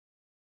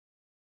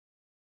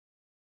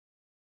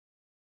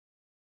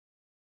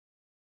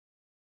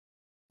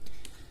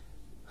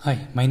Hi,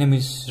 my name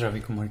is Ravi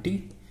Kumar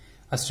T,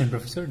 Assistant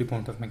Professor,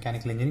 Department of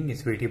Mechanical Engineering,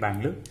 SVT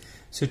Bangalore.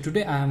 So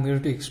today I am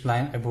going to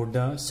explain about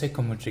the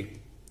psychrometric.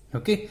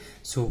 Okay,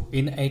 so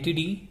in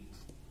ATD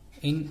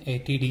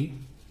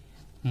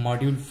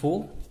Module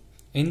 4,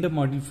 in the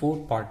Module 4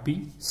 Part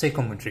B,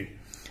 psychrometry.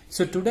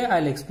 So today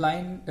I'll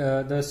explain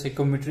the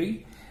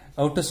psychrometry,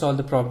 how to solve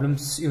the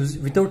problems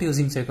without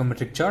using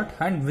psychrometric chart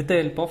and with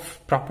the help of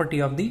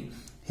property of the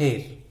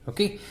air.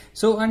 Okay,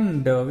 so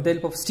and with the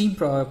help of steam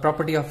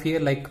property of air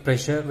like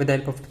pressure, with the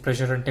help of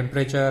pressure and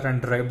temperature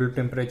and dry bulb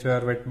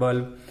temperature, wet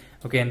bulb,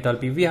 okay,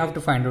 enthalpy, we have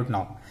to find out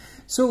now.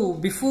 So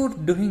before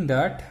doing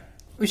that,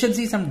 we shall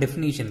see some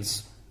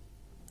definitions.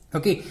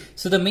 Okay,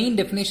 so the main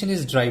definition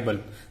is dry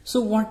bulb.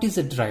 So what is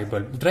a dry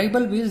bulb? Dry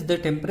bulb is the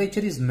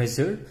temperature is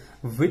measured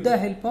with the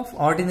help of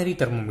ordinary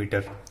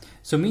thermometer.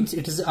 So means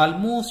it is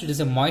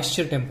a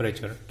moisture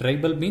temperature. Dry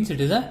bulb means it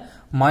is a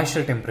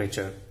moisture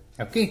temperature.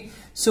 Okay,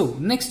 so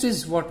next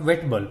is what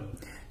wet bulb.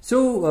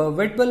 So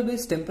wet bulb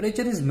is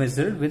temperature is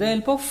measured with the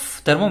help of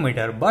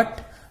thermometer,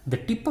 but the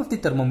tip of the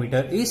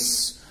thermometer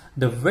is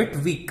the wet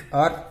wick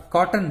or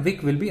cotton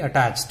wick will be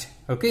attached.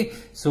 Okay,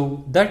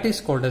 so that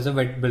is called as a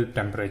wet bulb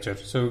temperature.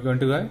 So we're going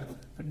to go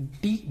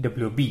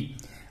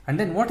TWB. And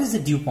then what is the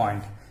dew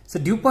point? So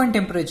dew point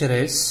temperature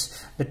is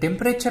the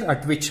temperature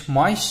at which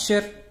moist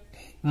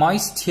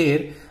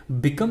air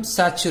becomes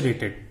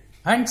saturated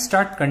and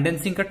start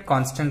condensing at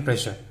constant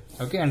pressure.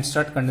 Okay, and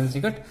start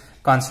condensing at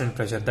constant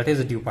pressure. That is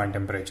the dew point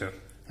temperature.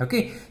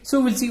 Okay, so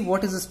we'll see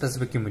what is the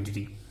specific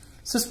humidity.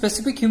 So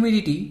specific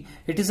humidity,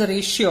 it is a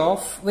ratio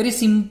of, very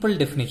simple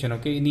definition.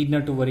 Okay, you need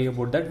not to worry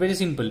about that. Very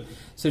simple.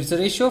 So it's a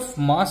ratio of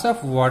mass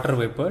of water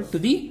vapor to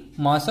the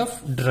mass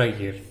of dry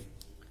air.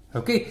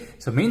 Okay,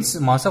 so means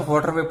mass of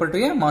water vapor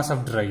to a mass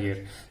of dry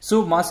air.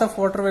 So mass of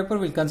water vapor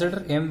will consider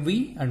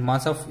MV and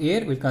mass of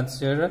air will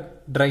consider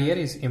dry air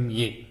is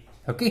MA.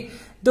 Okay,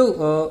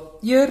 though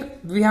here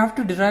we have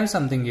to derive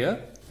something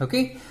here.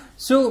 Okay,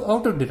 so how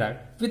to derive?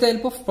 With the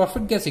help of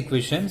perfect gas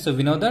equation. So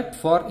we know that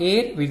for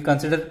air we'll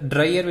consider,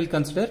 dry air will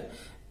consider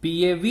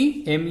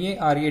PAV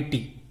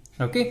MARAT.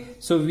 Okay,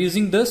 so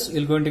using this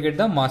we're going to get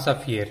the mass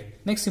of air.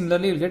 Next,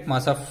 similarly we'll get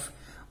mass of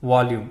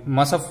volume,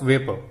 mass of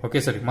vapor.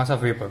 Okay, sorry, mass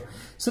of vapor.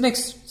 So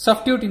next,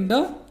 substitute in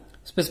the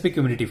specific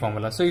humidity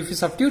formula. So if you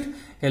substitute,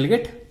 you'll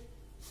get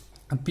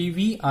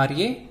PV RA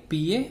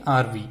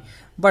PA RV.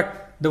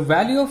 But the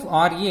value of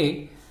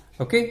RA,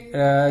 okay,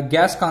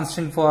 gas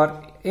constant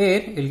for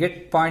air, you'll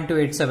get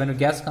 0.287.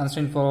 Gas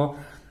constant for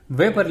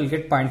vapor, you'll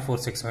get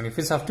 0.461. If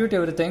you substitute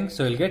everything,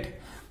 so you'll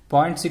get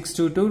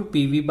 0.622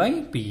 PV by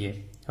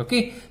PA.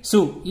 Okay,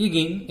 so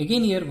again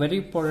here very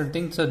important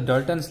thing. So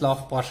Dalton's law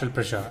of partial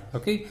pressure.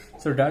 Okay,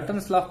 so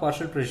Dalton's law of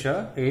partial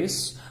pressure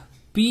is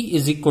P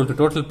is equal to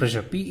total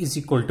pressure. P is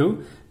equal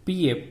to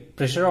PA,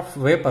 pressure of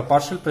vapor,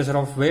 partial pressure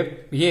of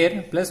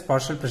air plus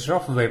partial pressure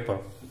of vapor.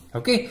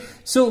 Okay,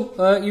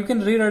 so you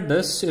can rewrite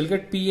this. You'll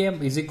get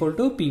PM is equal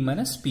to P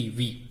minus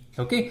PV.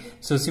 Okay,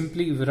 so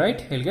simply if you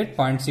write, you'll get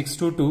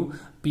 0.622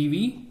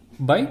 PV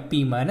by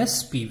P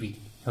minus PV.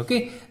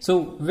 Okay,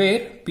 so where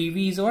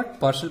PV is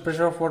what? Partial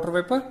pressure of water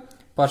vapor,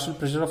 partial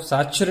pressure of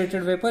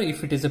saturated vapor.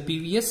 If it is a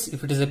PVS,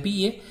 if it is a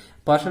PA,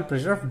 partial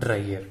pressure of dry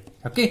air.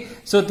 Okay,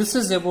 so this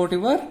is about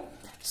your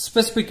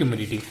specific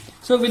humidity.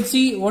 So we'll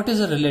see what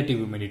is a relative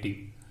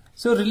humidity.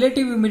 So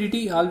relative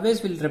humidity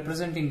always will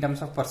represent in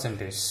terms of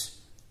percentage.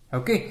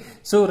 Okay,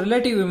 so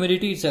relative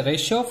humidity is a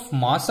ratio of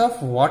mass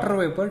of water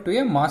vapor to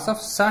a mass of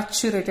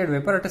saturated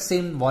vapor at the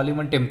same volume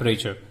and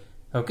temperature.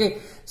 Okay,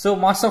 so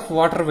mass of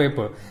water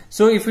vapor.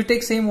 So if you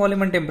take same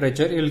volume and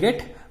temperature, you will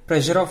get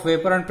pressure of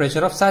vapor and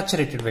pressure of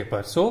saturated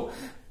vapor. So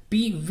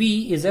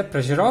PV is a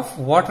pressure of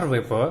water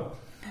vapor.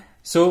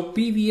 So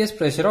PV is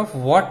pressure of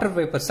water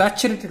vapor,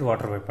 saturated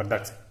water vapor.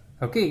 That's it.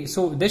 Okay,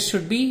 so this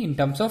should be in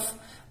terms of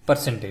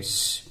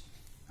percentage.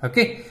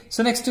 Okay,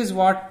 so next is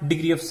what?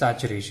 Degree of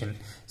saturation.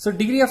 So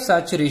degree of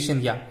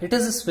saturation, yeah, it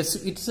is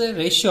it's a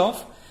ratio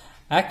of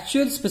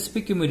actual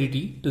specific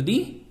humidity to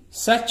the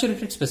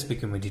saturated specific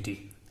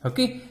humidity.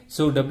 Okay,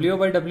 so W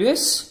by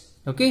WS.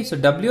 Okay, so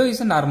W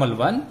is a normal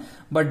one,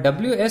 but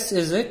WS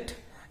is it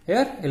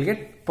here? You'll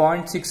get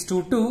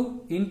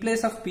 0.622. In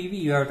place of PV,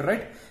 you have to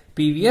write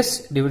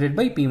PVS divided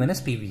by P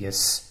minus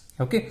PVS.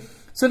 Okay,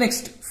 so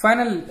next,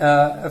 final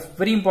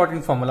very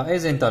important formula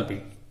is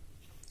enthalpy.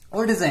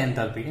 What is the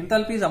enthalpy?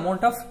 Enthalpy is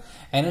amount of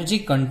energy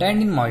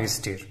contained in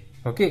moist air.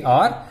 Okay,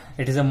 or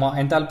it is a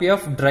enthalpy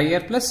of dry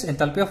air plus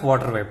enthalpy of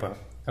water vapor.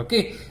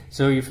 Okay,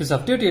 so if you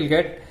substitute, you'll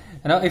get,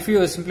 if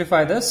you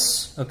simplify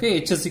this, okay,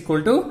 H is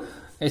equal to,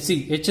 H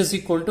is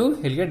equal to,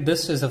 you'll get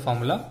this is a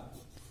formula.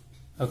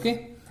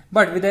 Okay,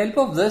 but with the help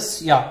of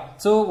this, yeah,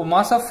 so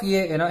mass of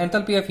air,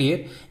 enthalpy of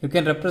air, you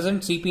can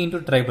represent Cp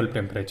into dry bulb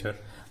temperature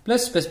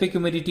plus specific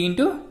humidity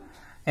into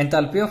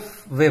enthalpy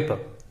of vapor.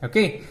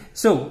 Okay,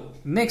 so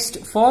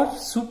next for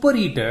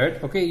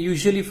superheated, okay,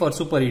 usually for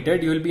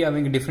superheated you will be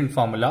having a different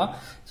formula.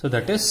 So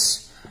that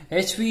is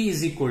HV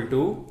is equal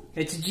to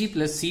Hg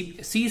plus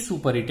C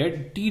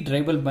superheated, T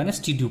dry bulb minus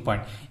T dew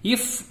point.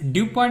 If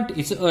dew point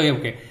is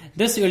okay,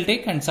 this you will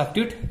take and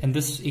substitute in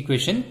this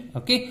equation.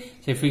 Okay,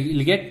 so if we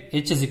will get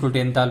H is equal to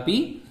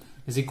enthalpy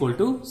is equal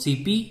to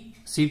Cp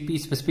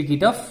specific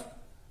heat of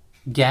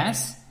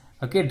gas,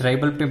 okay, dry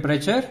bulb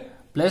temperature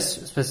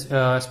plus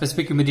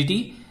specific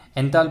humidity,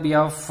 enthalpy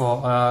of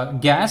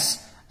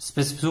gas,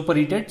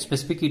 superheated,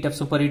 specific heat of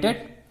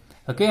superheated,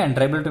 okay, and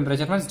dry bulb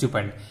temperature minus dew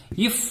point.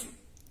 If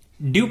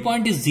dew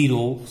point is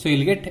 0, so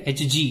you'll get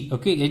Hg,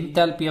 okay,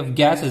 enthalpy of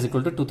gas is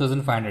equal to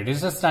 2500.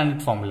 It's a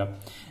standard formula,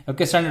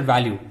 okay, standard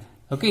value.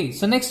 Okay,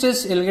 so next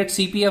is you'll get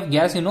Cp of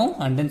gas, you know,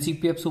 and then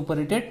Cp of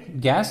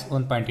superheated gas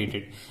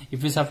 1.88.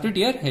 If you substitute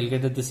here, you'll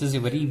get that this is a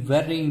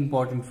very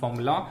important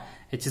formula.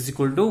 H is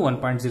equal to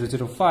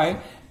 1.005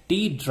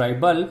 T dry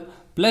bulb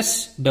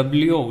plus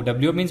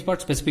W means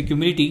what? Specific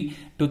humidity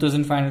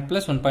 2500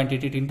 plus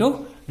 1.88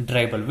 into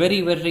dry bulb.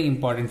 Very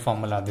important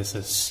formula this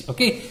is.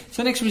 Okay,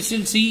 so next we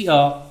still see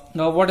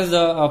what is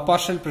the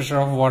partial pressure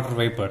of water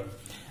vapor.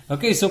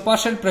 Okay, so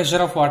partial pressure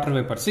of water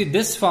vapor. See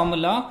this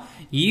formula,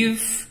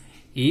 if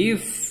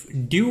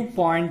dew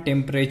point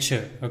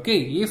temperature,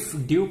 okay, if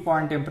dew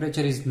point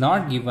temperature is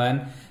not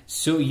given,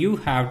 so you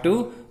have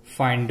to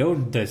find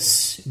out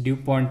this. Dew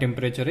point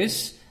temperature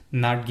is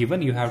not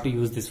given, you have to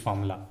use this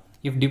formula.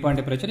 If dew point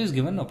temperature is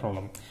given, no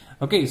problem.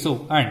 Okay,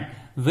 so and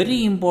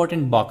very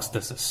important box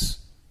this is.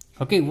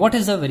 Okay, what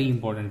is a very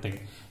important thing?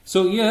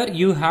 So here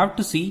you have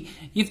to see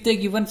if they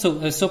given,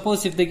 so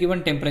suppose if they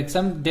given temperature,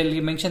 some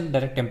they'll mention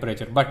direct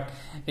temperature, but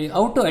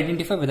how to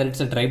identify whether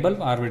it's a dry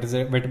bulb or it is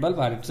a wet bulb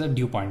or it's a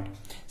dew point?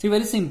 See,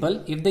 very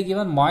simple. If they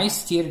given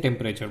moist air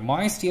temperature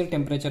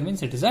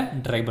means it is a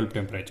dry bulb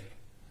temperature.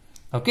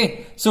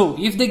 Okay, so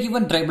if they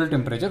given dry bulb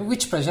temperature,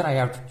 which pressure I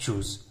have to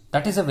choose?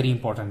 That is a very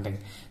important thing.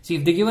 See,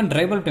 if they given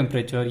dry bulb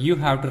temperature, you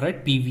have to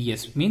write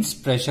PVS, means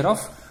pressure of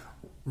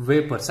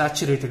vapor,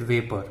 saturated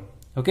vapor.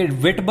 Okay,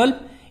 wet bulb,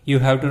 you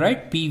have to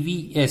write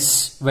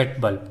PVS, wet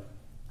bulb.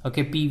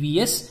 Okay,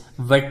 PVS,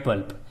 wet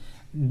bulb.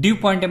 Dew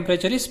point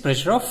temperature is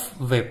pressure of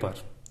vapor.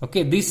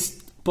 Okay,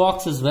 this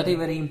box is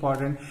very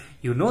important.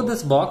 You know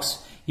this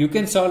box, you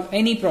can solve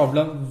any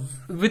problem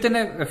within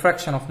a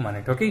fraction of a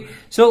minute. Okay,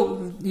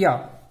 so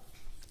yeah,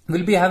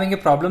 we'll be having a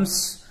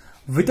problems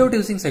without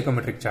using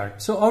psychrometric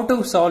chart. So how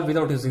to solve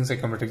without using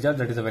psychrometric chart,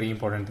 that is a very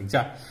important thing.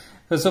 Yeah.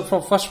 So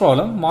for first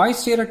problem,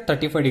 moist air at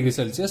 35 degrees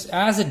Celsius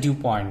as a dew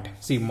point.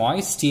 See,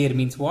 moist air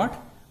means what?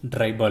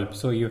 Dry bulb.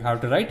 So you have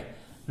to write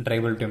dry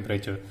bulb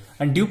temperature,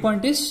 and dew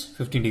point is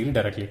 15 degree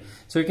directly.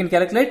 So you can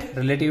calculate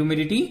relative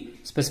humidity,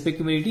 specific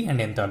humidity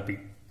and enthalpy.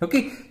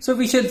 Okay, so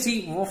we shall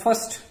see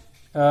first.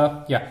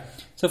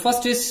 So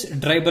first is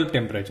dry bulb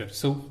temperature.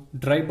 So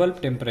dry bulb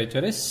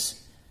temperature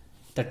is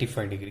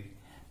 35 degree.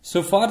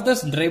 So for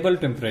this dry bulb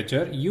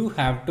temperature, you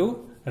have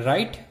to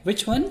write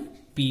which one?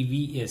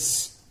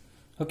 PVS.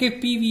 Okay,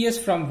 PVS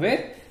from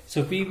where?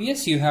 So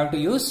PVS you have to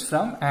use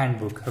from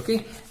handbook.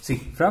 Okay, see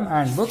from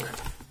handbook.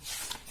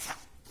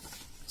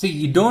 See,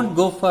 you don't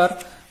go for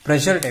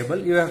pressure table,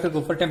 you have to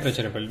go for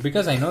temperature table,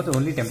 because I know the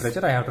only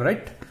temperature, I have to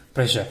write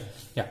pressure.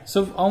 Yeah,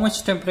 so how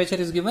much temperature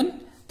is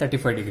given?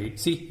 35 degree.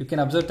 See, you can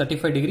observe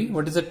 35 degree.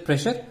 What is that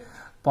pressure?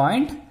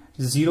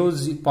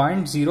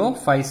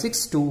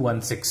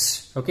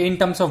 0.056216. Okay, in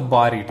terms of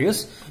bar it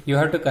is, you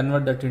have to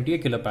convert that into a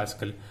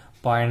kilopascal.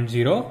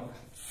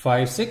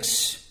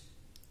 0.056.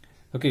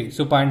 Okay,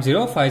 so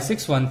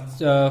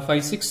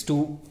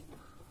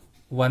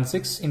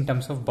 0.0561216 in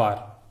terms of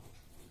bar.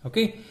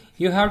 Okay,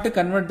 you have to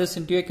convert this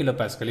into a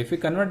kilopascal. If you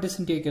convert this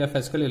into a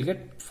kilopascal, you'll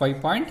get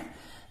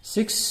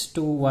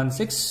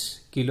 5.6216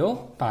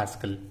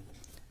 kilopascal.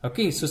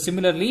 Okay, so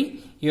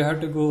similarly, you have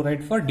to go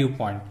right for dew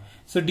point.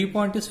 So dew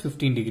point is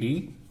 15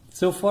 degree.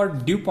 So for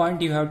dew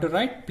point, you have to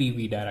write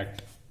PV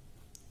direct.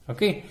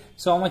 Okay,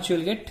 so how much you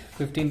will get?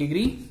 15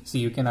 degree. See,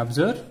 you can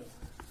observe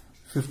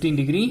 15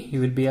 degree, you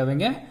will be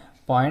having a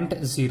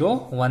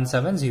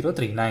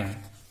 0.017039.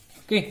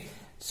 Okay,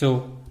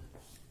 so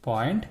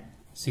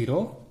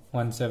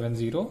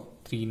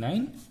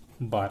 0.017039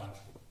 bar.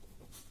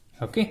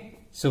 Okay,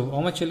 so how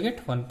much you'll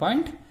get?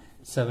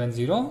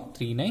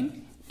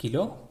 1.7039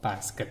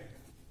 kilopascal.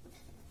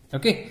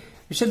 Okay,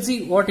 we shall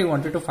see what you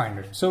wanted to find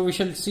it. So we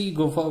shall see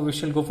we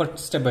shall go for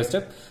step by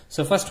step.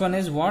 So first one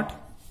is what?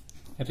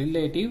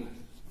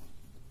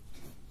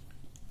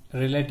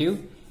 Relative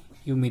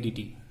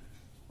humidity.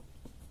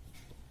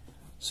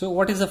 So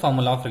what is the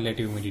formula of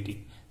relative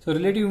humidity? So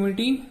relative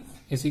humidity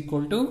is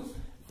equal to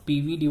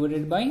PV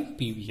divided by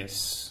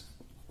PVS.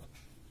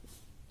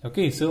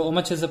 Okay, so how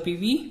much is the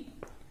PV?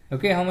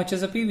 Okay, how much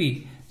is the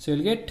PV? So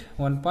you'll get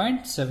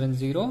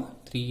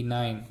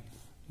 1.7039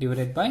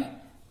 divided by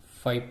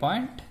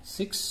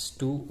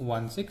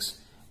 5.6216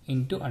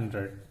 into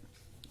 100.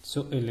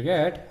 So you'll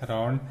get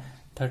around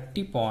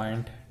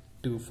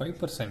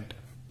 30.25%.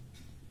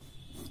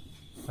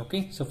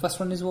 Okay, so first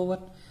one is over.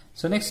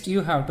 So next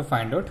you have to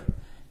find out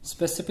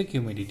specific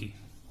humidity.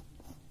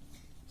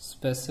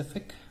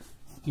 Specific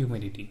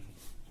humidity.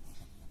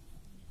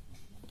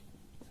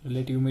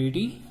 Relative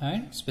humidity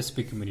and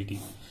specific humidity.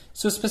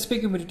 So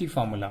specific humidity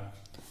formula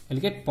you'll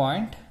get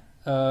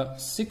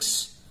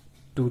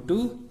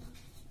 0.622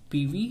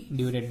 PV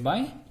divided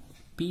by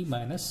P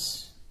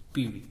minus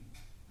PV.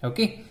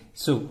 Okay,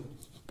 so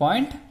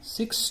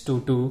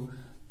 0.622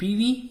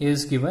 PV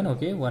is given,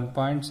 okay,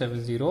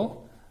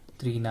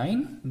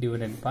 1.7039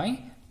 divided by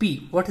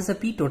P. What is the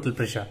P? Total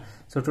pressure.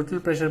 So total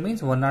pressure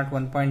means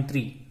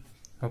 101.3,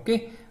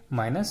 okay,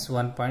 minus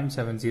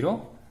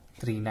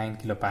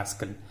 1.7039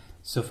 kilopascal.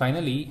 So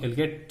finally you'll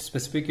get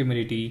specific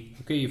humidity.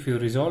 Okay, if you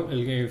resolve,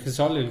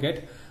 you'll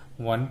get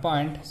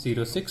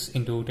 1.06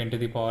 into 10 to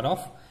the power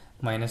of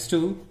minus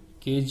 2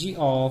 kg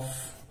of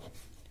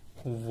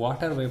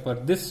water vapor.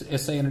 This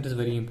SI unit is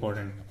very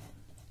important.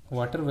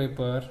 Water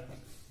vapor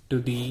to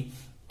the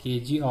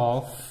kg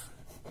of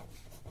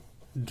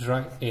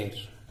dry air.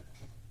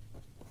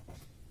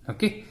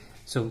 Okay,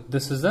 so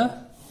this is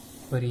a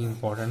very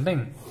important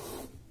thing.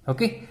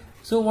 Okay,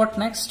 so what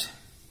next?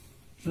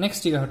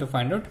 Next you have to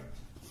find out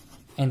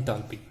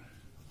enthalpy.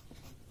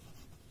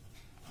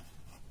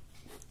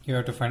 You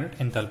have to find out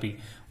enthalpy.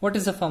 What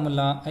is the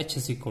formula? H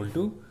is equal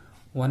to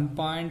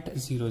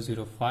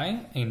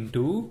 1.005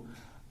 into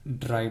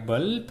dry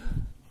bulb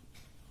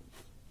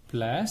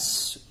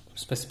plus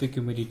specific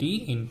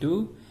humidity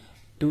into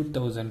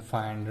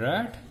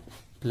 2500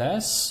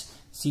 plus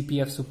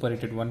CPF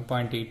superheated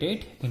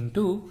 1.88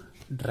 into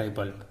dry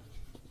bulb.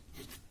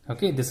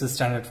 Okay, this is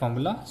standard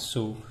formula,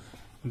 so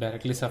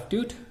directly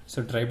substitute.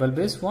 So dry bulb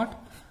is what?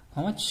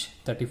 How much?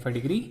 35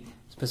 degree.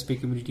 Specific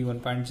humidity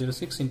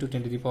 1.06 into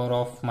 10 to the power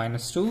of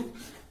minus 2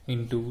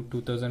 into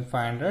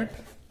 2500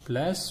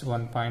 plus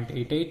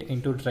 1.88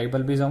 into dry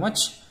bulb is how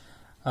much?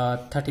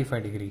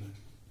 35 degree.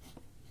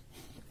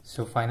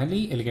 So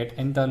finally you'll get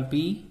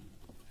enthalpy.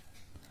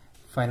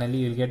 Finally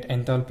you'll get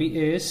enthalpy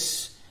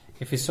is,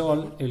 if you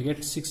solve, you'll get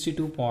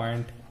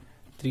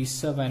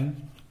 62.37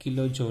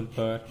 kilojoule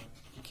per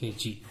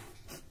kg.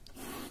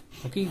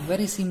 Okay,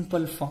 very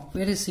simple,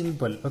 very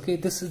simple. Okay,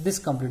 this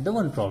complete the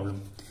one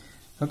problem.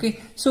 Okay,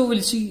 so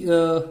we'll see.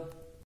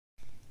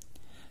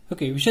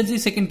 Okay, we should see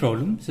second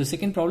problem. So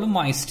second problem,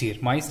 moisture.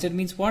 Moisture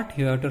means what?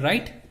 You have to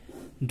write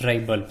dry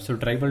bulb. So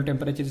dry bulb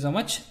temperature is how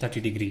much?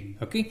 30 degree.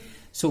 Okay,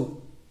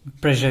 so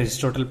pressure is,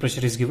 total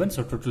pressure is given.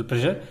 So total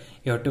pressure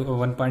you have to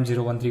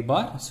 1.013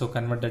 bar. So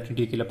convert that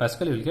into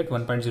kilopascal. You will get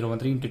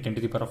 1.013 into 10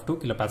 to the power of 2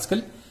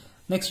 kilopascal.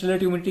 Next,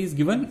 relative humidity is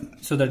given.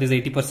 So that is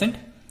 80%.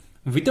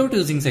 Without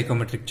using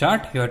psychrometric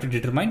chart, you have to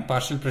determine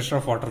partial pressure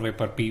of water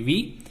vapor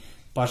PV,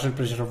 partial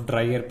pressure of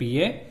dry air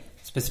PA,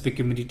 specific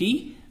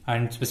humidity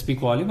and specific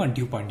volume and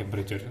dew point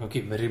temperature.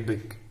 Okay, very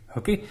big.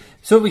 Okay,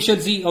 so we shall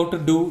see how to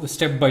do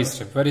step by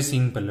step. Very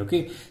simple.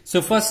 Okay,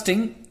 so first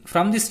thing,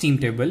 from this steam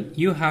table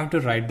you have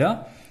to write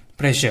the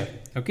pressure.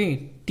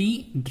 Okay,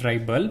 T dry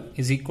bulb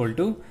is equal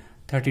to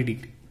 30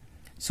 degree.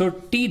 So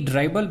T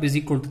dry bulb is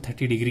equal to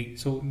 30 degree.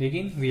 So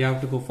again we have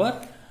to go for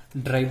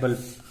dry bulb,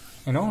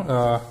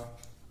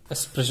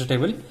 pressure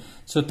table.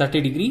 So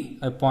 30 degree,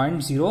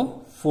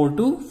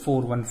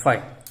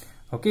 0.042415.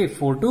 Okay,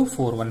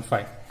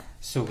 42415.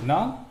 So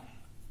now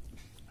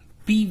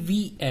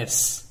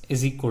PVS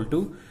is equal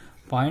to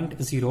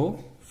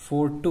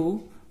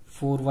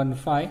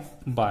 0.042415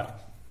 bar.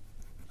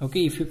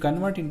 Okay, if you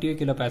convert into a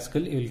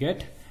kilopascal, you will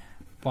get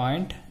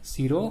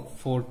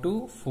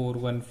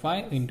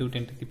 0.042415 into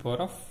 10 to the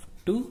power of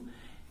 2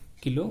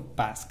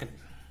 kilopascal.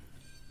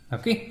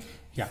 Okay,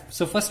 yeah.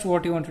 So first,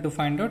 what you wanted to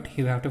find out,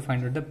 you have to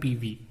find out the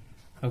PV.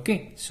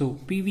 Okay, so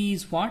PV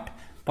is what?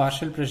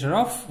 Partial pressure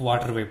of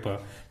water vapor.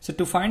 So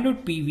to find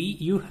out PV,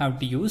 you have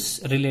to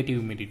use relative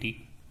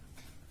humidity.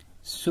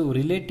 So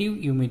relative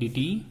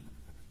humidity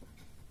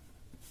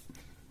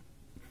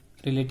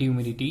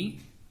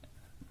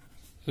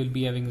will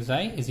be having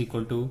Xi is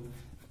equal to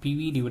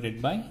PV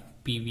divided by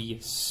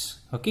PVS.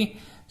 Okay,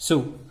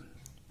 so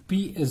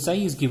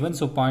Xi is given,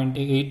 so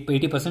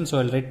 80%, so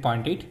I'll write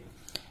 0.8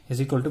 is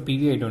equal to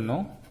PV, I don't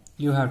know.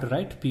 You have to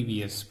write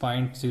PVS,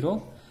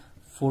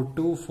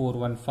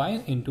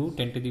 0.04215 into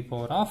 10 to the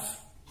power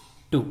of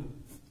 2.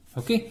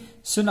 Okay,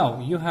 so now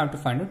you have to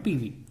find out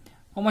PV.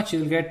 How much you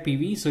will get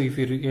PV? So if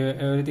you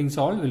everything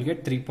solved, you will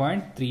get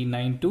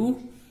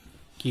 3.392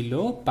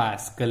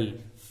 kilopascal.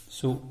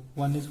 So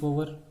one is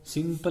over,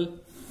 simple.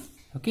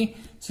 Okay,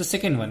 so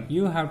second one,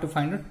 you have to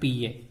find out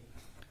PA.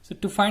 So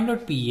to find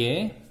out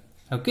PA,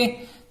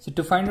 okay, so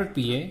to find out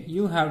PA,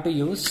 you have to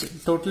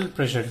use total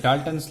pressure,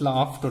 Dalton's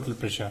law of total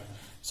pressure.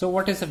 So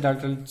what is the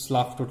Dalton's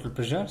law of total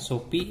pressure? So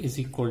P is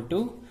equal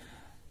to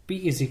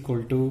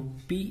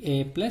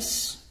PA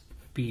plus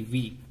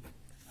PV.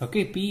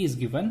 Okay, P is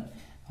given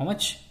how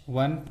much?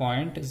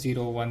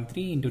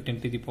 1.013 into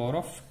 10 to the power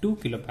of 2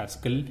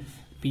 kilopascal.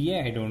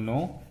 PA I don't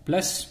know,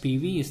 plus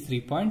PV is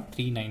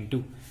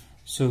 3.392.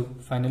 So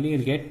finally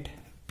you'll get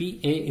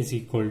PA is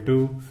equal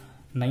to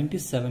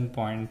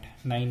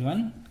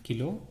 97.91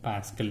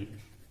 kilopascal.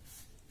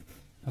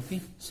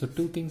 Okay, so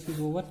two things is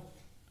over.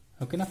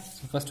 Okay, now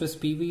so first was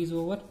PV is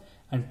over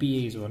and PA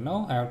is over.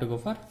 Now I have to go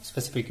for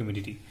specific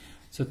humidity.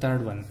 So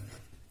third one,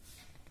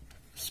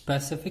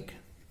 specific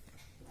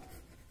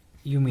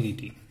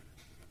humidity.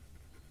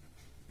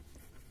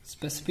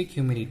 Specific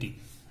humidity.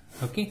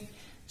 Okay,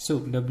 So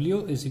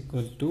W is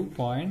equal to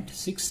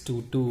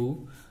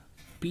 0.622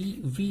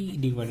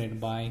 PV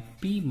divided by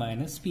P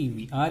minus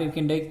PV, or you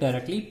can take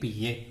directly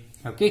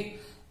PA. Okay,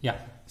 yeah.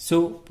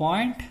 So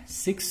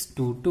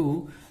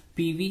 0.622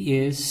 PV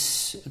is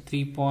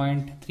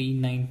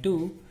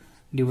 3.392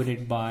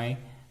 divided by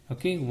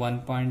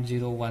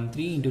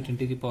 1.013 into 10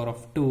 to the power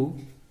of 2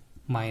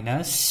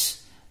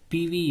 minus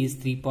PV is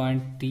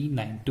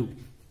 3.392.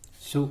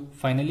 So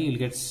finally you'll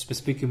get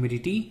specific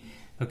humidity.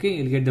 Okay,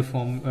 you'll get the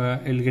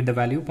you'll get the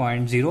value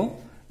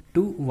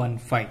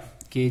 0.0215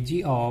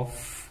 kg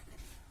of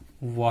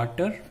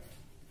water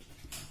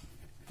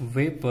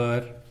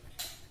vapor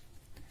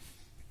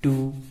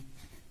to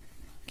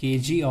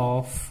kg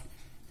of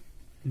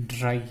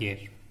dry air.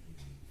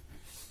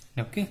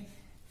 Okay,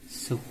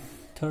 so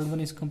third one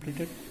is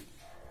completed.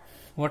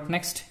 What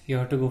next? You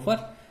have to go for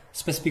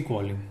specific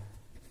volume.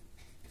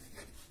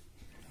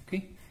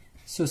 Okay,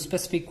 so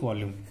specific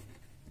volume.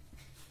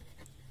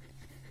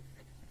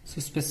 So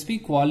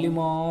specific volume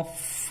of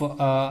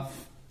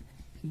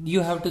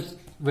you have to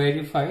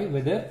verify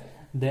whether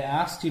they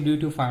asked you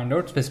to find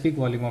out specific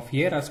volume of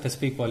air or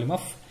specific volume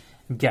of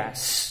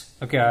gas.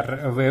 Okay,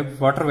 or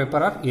water vapor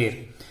or air.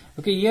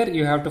 Okay, here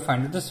you have to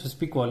find out the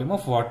specific volume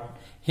of what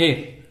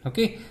air.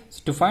 Okay,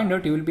 so to find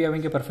out you will be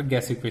having a perfect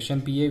gas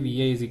equation.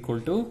 PAVA is equal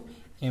to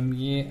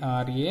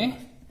MARA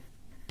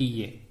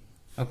TA.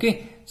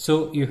 Okay,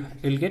 so you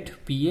will get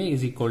PA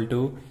is equal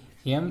to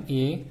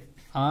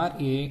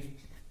MARA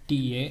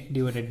TA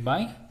divided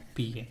by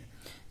PA.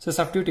 So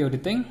substitute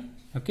everything.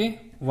 Okay,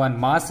 1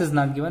 mass is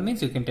not given,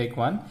 means you can take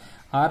 1.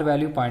 R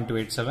value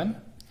 0.287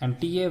 and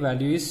TA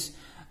value is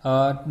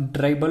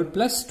dry bulb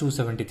plus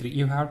 273.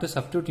 You have to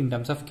substitute in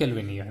terms of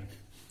Kelvin here.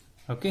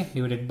 Okay,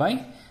 divided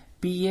by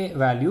PA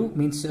value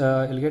means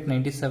you'll get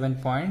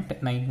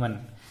 97.91.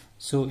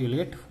 So you'll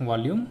get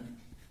volume.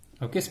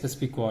 Okay,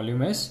 specific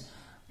volume is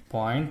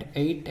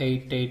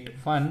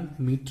 0.8881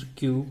 meter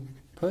cube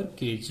per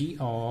kg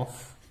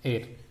of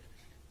air.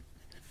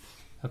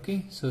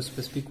 Okay, so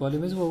specific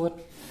volume is over.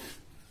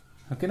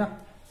 Okay, now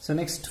so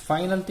next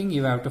final thing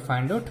you have to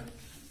find out.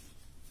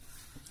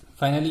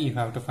 Finally, you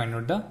have to find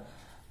out the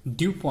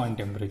dew point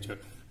temperature.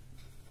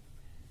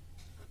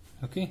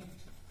 Okay,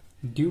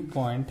 dew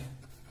point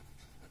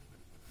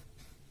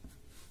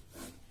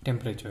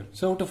temperature.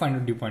 So to find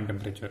out dew point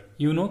temperature,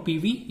 you know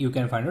PV, you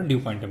can find out dew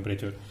point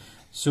temperature.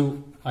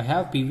 So I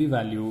have PV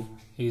value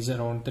is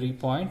around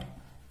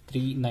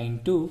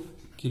 3.392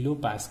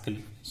 kilopascal.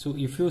 So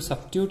if you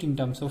substitute in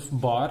terms of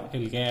bar,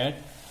 you'll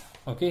get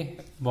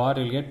bar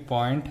you'll get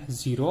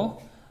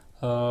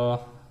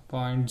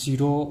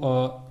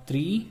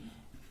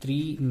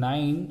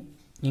 0.0339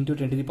 into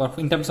 10 to the power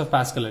in terms of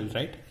Pascal,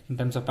 right? In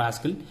terms of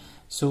Pascal.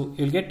 So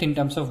you'll get in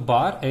terms of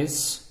bar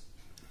is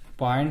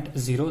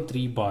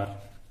 0.03 bar.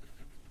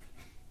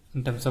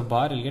 In terms of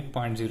bar, you'll get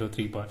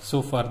 0.03 bar.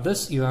 So for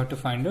this, you have to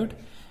find out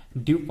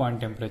dew point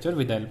temperature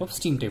with the help of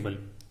steam table.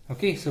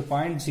 Okay, so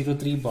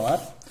 0.03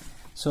 bar.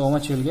 So how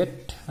much you'll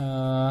get?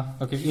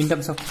 Okay, in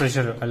terms of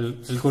pressure, I'll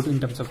go to in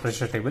terms of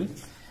pressure table.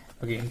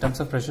 Okay, in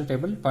terms of pressure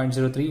table,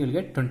 0.03 you'll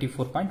get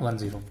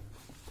 24.10.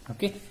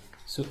 Okay,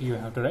 so you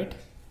have to write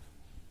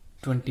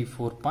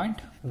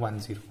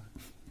 24.10.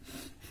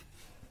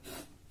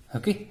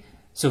 Okay,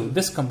 so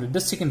this complete the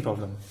second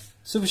problem.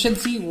 So we shall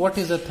see what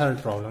is the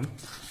third problem.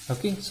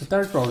 Okay, so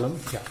third problem,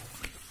 yeah,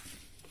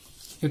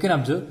 you can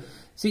observe.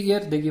 See here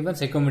they given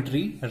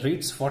psychrometry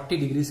reads 40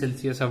 degrees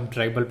Celsius of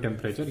dry bulb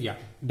temperature. Yeah,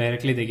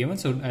 directly they given,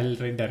 so I'll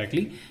write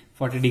directly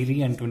 40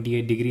 degree and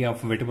 28 degree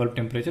of wet bulb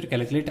temperature.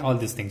 Calculate all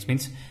these things,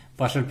 means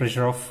partial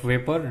pressure of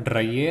vapor,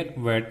 dry air,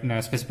 wet,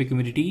 specific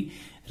humidity,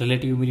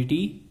 relative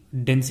humidity,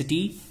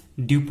 density,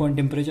 dew point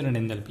temperature and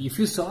enthalpy. If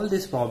you solve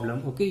this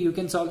problem, okay, you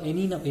can solve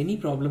any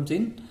problems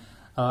in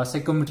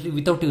psychrometry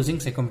without using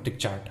psychrometric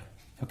chart.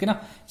 Okay,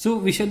 now so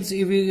we shall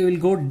see, we will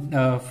go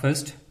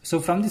first. So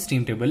from the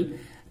steam table,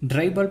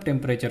 dry bulb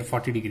temperature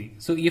 40 degree.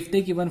 So if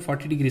they given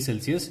 40 degrees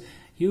Celsius,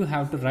 you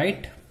have to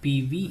write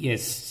PVS.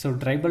 So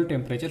dry bulb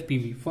temperature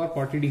PV for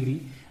 40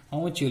 degree,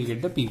 how much you will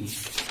get the PV?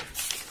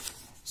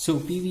 So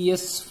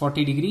PVS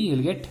 40 degree, you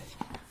will get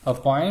a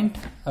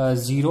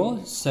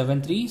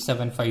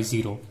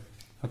 0.073750.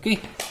 Okay,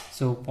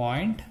 so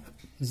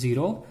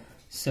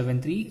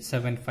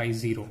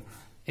 0.073750.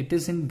 It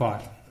is in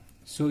bar.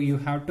 So you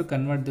have to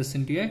convert this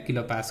into a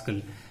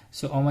kilopascal.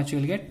 So how much you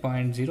will get?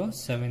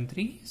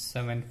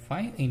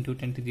 0.07375 into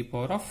 10 to the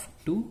power of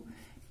 2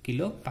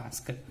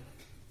 kilopascal.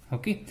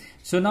 Okay.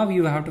 So now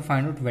you have to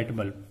find out wet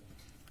bulb.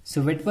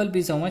 So wet bulb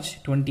is how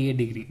much? 28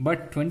 degree.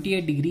 But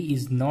 28 degree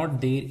is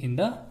not there in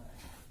the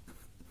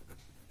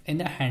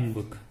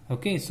handbook.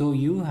 Okay. So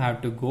you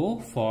have to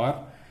go for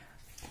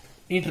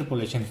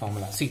interpolation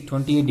formula. See,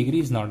 28 degree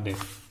is not there.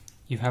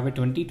 You have a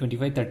 20,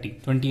 25,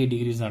 30. 28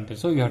 degree is not there.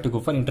 So you have to go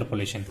for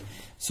interpolation.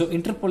 So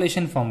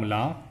interpolation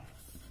formula.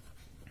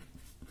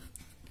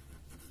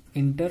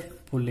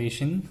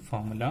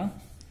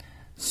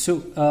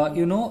 So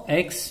you know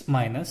x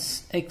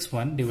minus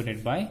x1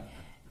 divided by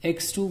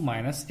x2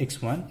 minus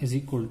x1 is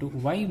equal to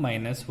y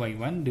minus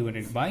y1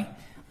 divided by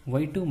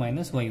y2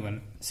 minus y1.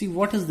 See,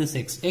 what is this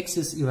x? X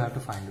is, you have to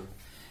find out.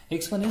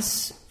 X1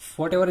 is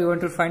whatever you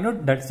want to find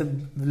out, that's the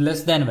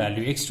less than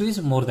value. X2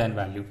 is more than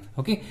value.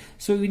 Okay,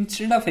 so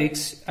instead of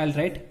x, I'll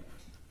write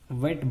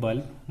wet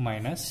bulb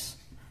minus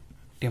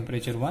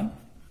temperature 1,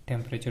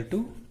 temperature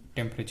 2,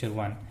 temperature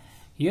 1.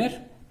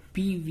 Here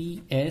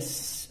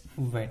PVS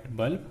wet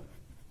bulb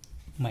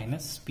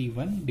minus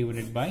P1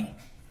 divided by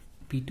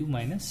P2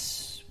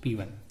 minus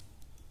P1.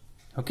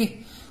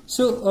 Okay,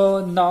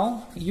 so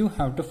now you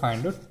have to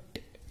find out,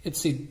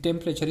 it's the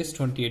temperature is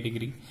 28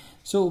 degree.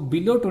 So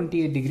below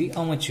 28 degree,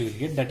 how much you will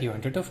get, that you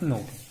wanted to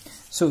know.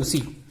 So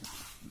see,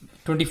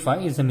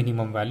 25 is the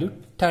minimum value,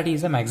 30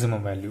 is the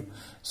maximum value.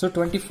 So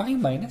 25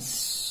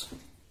 minus,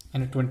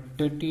 and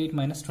 28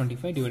 minus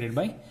 25 divided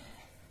by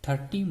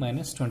 30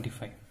 minus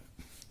 25.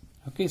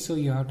 Okay, so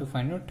you have to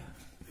find out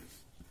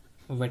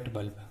wet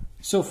bulb.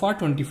 So for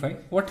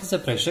 25, what is the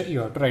pressure? You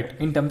have to write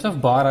in terms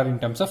of bar or in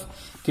terms of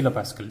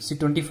kilopascal. See,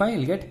 25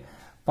 you'll get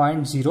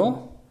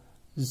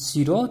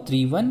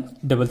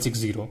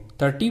 0.0031660,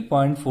 30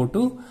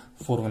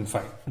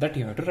 0.42415. That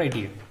you have to write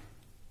here.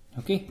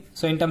 Okay,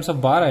 so in terms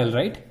of bar I'll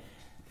write.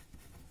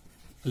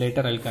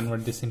 Later I'll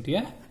convert this into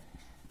a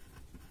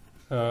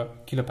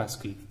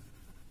kilopascal.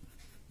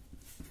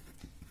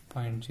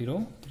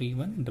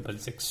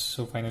 0.03166.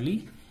 So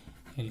finally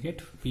you'll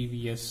get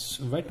PVS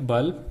wet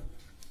bulb,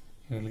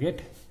 you will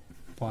get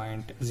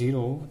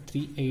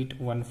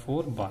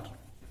 0.03814 bar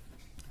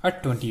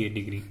at 28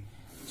 degree.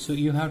 So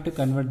you have to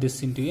convert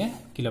this into a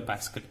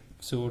kilopascal.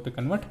 So to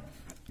convert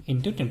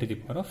into 10 to the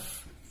power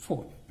of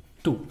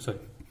 2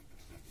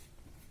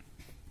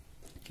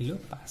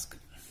 kilopascal.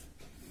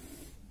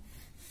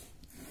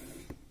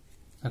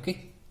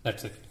 Okay,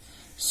 that's it.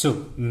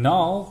 So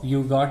now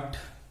you got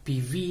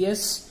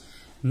PVS.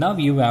 Now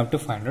you have to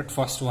find out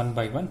first one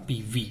by one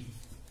PV.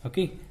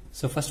 Okay,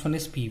 so first one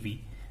is PV.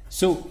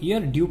 So here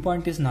dew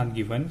point is not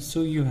given,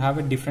 so you have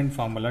a different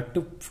formula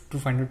to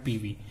find out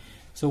PV.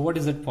 So what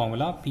is that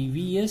formula?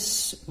 PV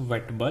is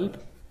wet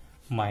bulb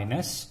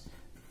minus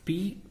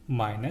P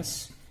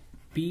minus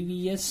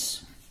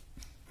PVS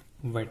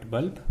wet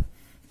bulb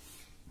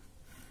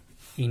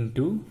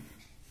into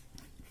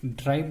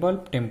dry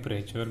bulb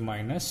temperature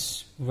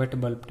minus wet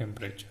bulb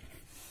temperature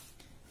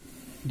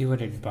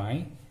divided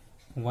by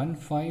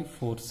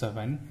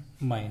 1547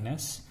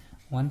 minus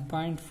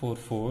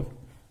 1.44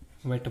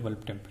 wet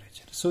bulb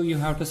temperature. So you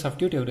have to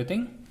substitute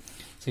everything.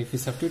 So if you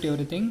substitute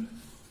everything,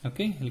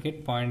 okay, you'll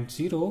get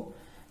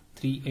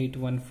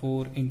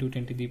 0.03814 into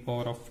 10 to the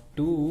power of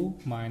 2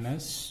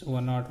 minus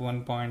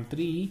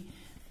 101.3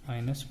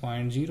 minus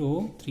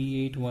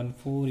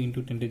 0.03814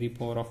 into 10 to the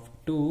power of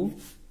 2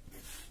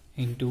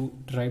 into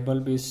dry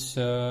bulb is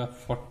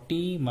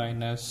 40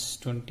 minus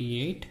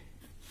 28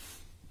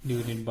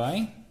 divided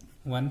by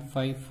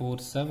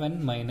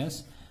 1547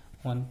 minus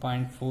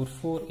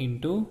 1.44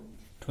 into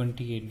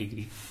 28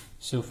 degree.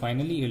 So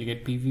finally you will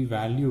get PV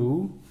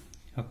value.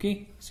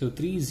 Okay, so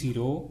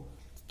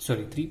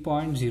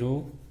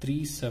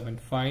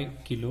 3.0375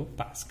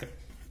 kilopascal.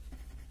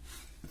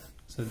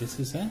 So this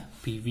is a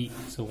PV.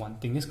 So one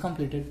thing is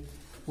completed.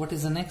 What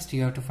is the next?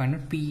 You have to find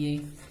out PA.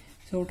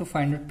 So to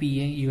find out PA,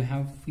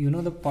 you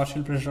know the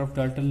partial pressure of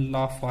Dalton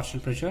law of partial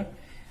pressure.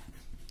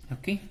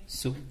 Okay,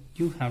 so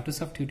you have to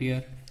substitute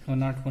here.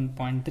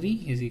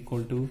 101.3 is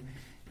equal to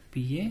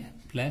PA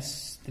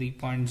plus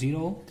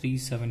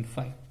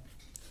 3.0375.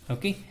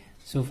 Okay,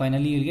 so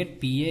finally you'll get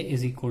PA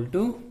is equal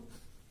to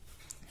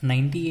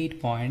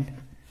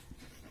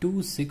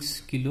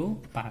 98.26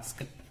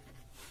 kilopascal.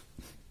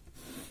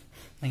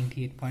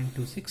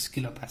 98.26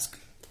 kilopascal.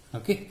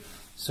 Okay,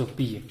 so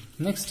PA.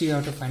 Next you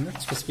have to find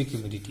out specific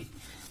humidity.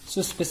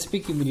 So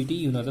specific humidity,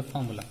 you know the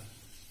formula.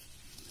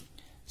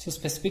 So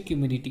specific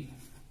humidity,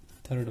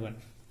 third one.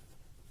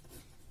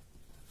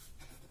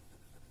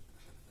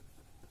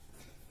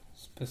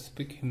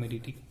 Specific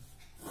humidity.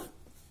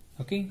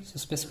 Okay, so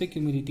specific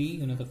humidity,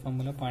 you know the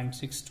formula,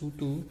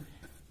 0.622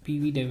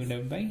 PV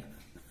divided by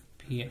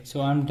PA.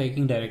 So I'm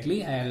taking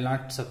directly, I will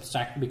not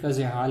subtract because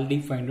I already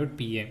find out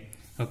PA.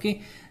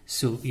 Okay,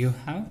 so you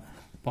have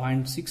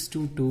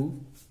 0.622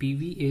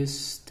 PV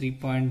is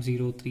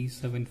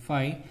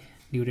 3.0375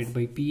 divided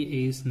by PA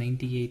is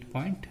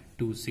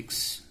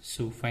 98.26.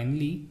 So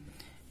finally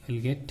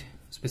you'll get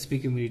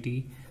specific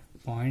humidity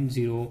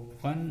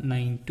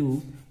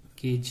 0.0192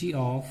 kg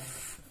of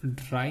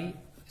kg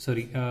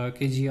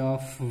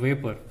of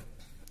vapor.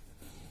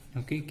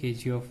 Okay,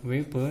 kg of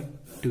vapor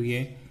to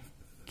a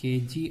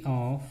kg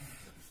of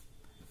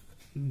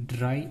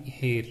dry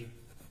air.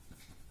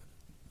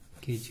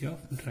 Kg of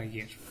dry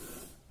air.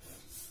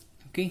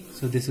 Okay,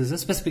 so this is a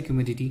specific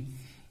humidity.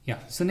 Yeah,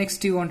 so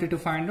next you wanted to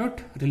find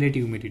out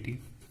relative humidity.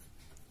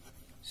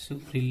 So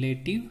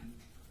relative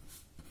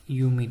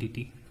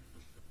humidity.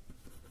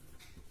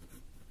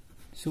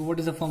 So what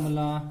is the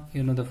formula?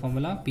 You know the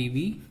formula,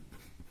 PV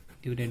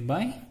divided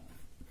by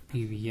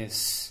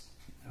PVS.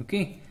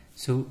 Okay,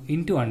 so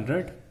into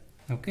 100.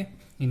 Okay,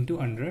 into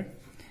 100.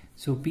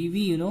 So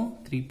PV, you know,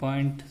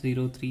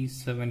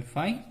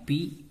 3.0375.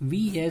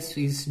 PVS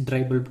is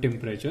dry bulb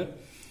temperature.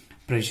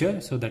 pressure.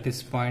 So that is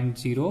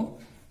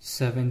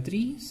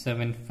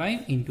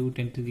 0.07375 into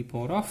 10 to the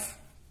power of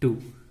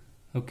 2,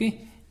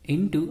 okay,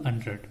 into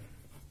 100.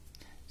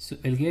 So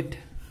you'll get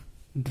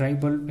dry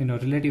bulb,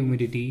 relative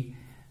humidity,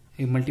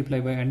 you multiply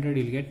by 100,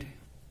 you'll get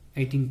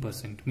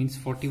 18%, means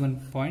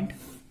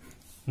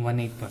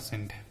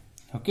 41.18%.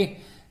 Okay,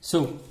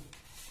 so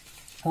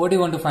what do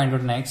you want to find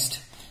out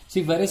next?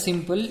 See, very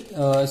simple.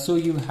 So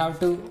you have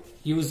to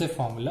use a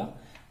formula.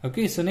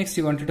 Okay, so next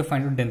you wanted to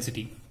find out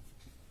density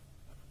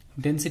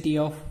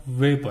of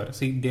vapor.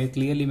 See, they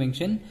clearly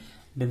mention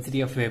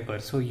density of vapor.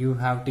 So you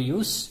have to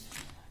use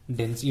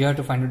you have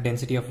to find out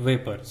density of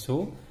vapor.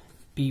 So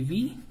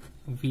PV,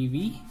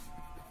 VV,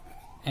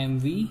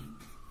 MV,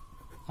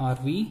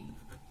 RV,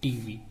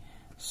 TV.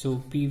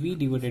 So PV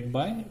divided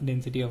by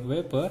density of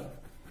vapor,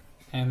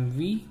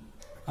 MV,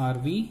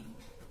 RV,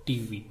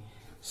 TV.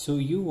 So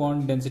you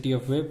want density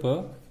of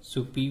vapor,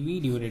 so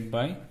PV divided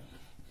by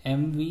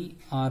MV,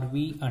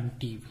 RV and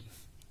TV.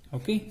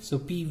 Okay, so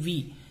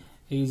PV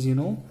is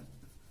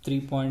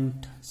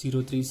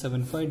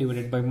 3.0375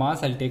 divided by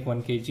mass, I'll take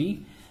 1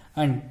 kg,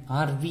 and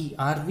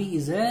RV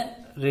is a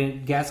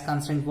gas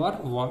constant for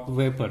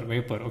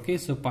vapor. Okay,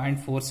 so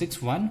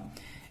 0.461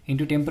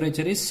 into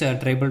temperature is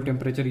dry bulb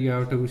temperature you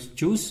have to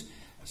choose,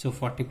 so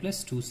 40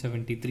 plus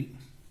 273.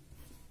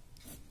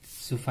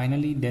 So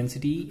finally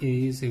density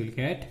is, you will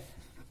get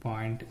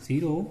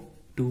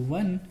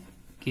 0.021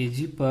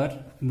 kg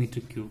per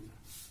meter cube.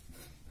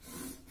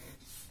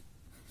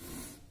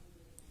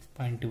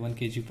 0.21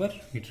 kg per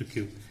meter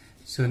cube.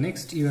 So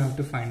next you have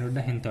to find out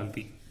the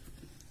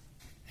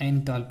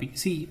enthalpy.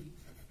 See,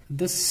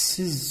 this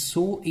is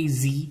so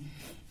easy.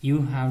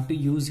 You have to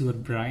use your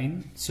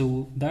brain,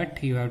 so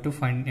that you have to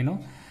find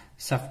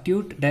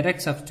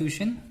direct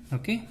substitution.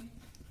 Okay,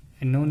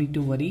 and no need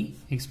to worry,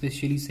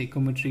 especially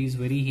psychometry is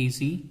very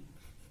easy.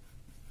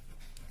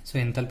 So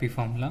enthalpy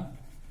formula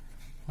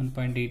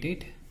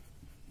 1.88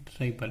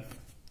 dry bulb.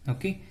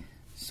 Okay,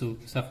 so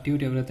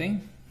substitute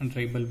everything, and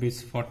dry bulb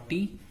is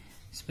 40,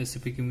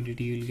 specific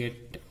humidity you will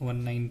get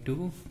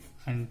 192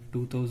 and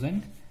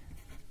 2000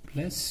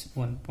 plus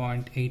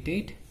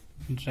 1.88,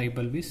 dry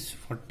bulb is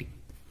 40.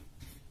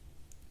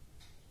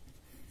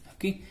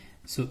 Okay,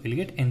 so you'll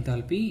get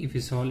enthalpy, if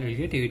you solve you'll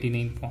get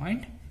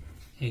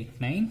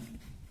 89.89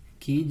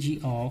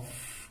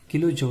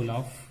 kilojoule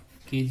of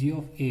kg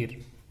of air.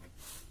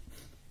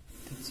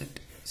 That's it.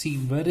 See,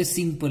 very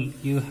simple.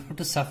 You have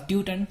to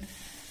substitute and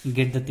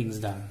get the things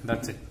done.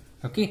 That's it.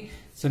 Okay,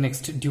 so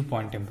next, dew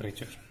point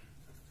temperature.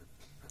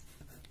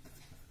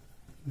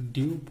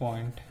 Dew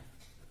point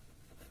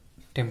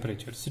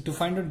temperature. So to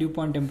find out dew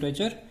point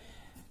temperature,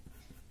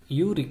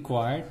 you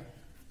require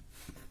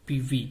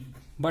PV,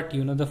 but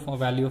you know the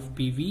value of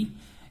PV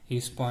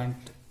is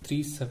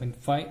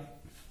 0.375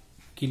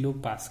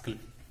 kilopascal.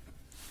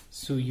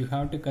 So you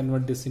have to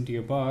convert this into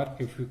a bar.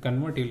 If you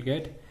convert, you'll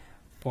get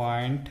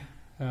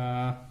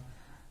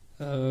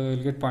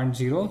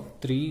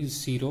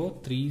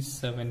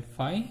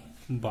 0.03035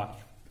 bar.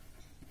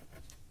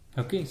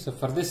 Okay, so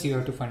for this you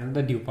have to find out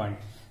the dew point.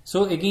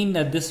 So again,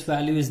 this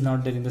value is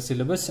not there in the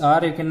syllabus,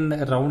 or you can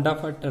round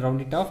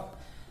it off.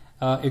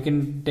 You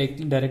can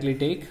directly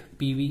take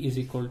PV is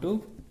equal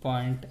to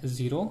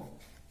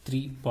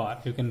 0.03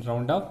 bar. You can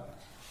round up.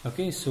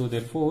 Okay, so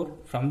therefore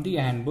from the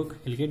handbook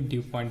you'll get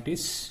dew point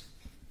is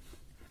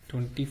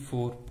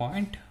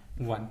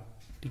 24.1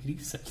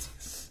 degrees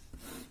Celsius.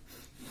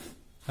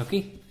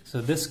 Okay,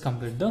 so this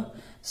completes the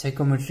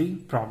psychometry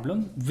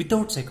problem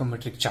without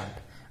psychometric chart.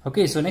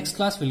 Okay, so next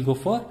class we'll go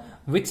for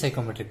with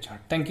psychometric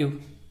chart. Thank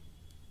you.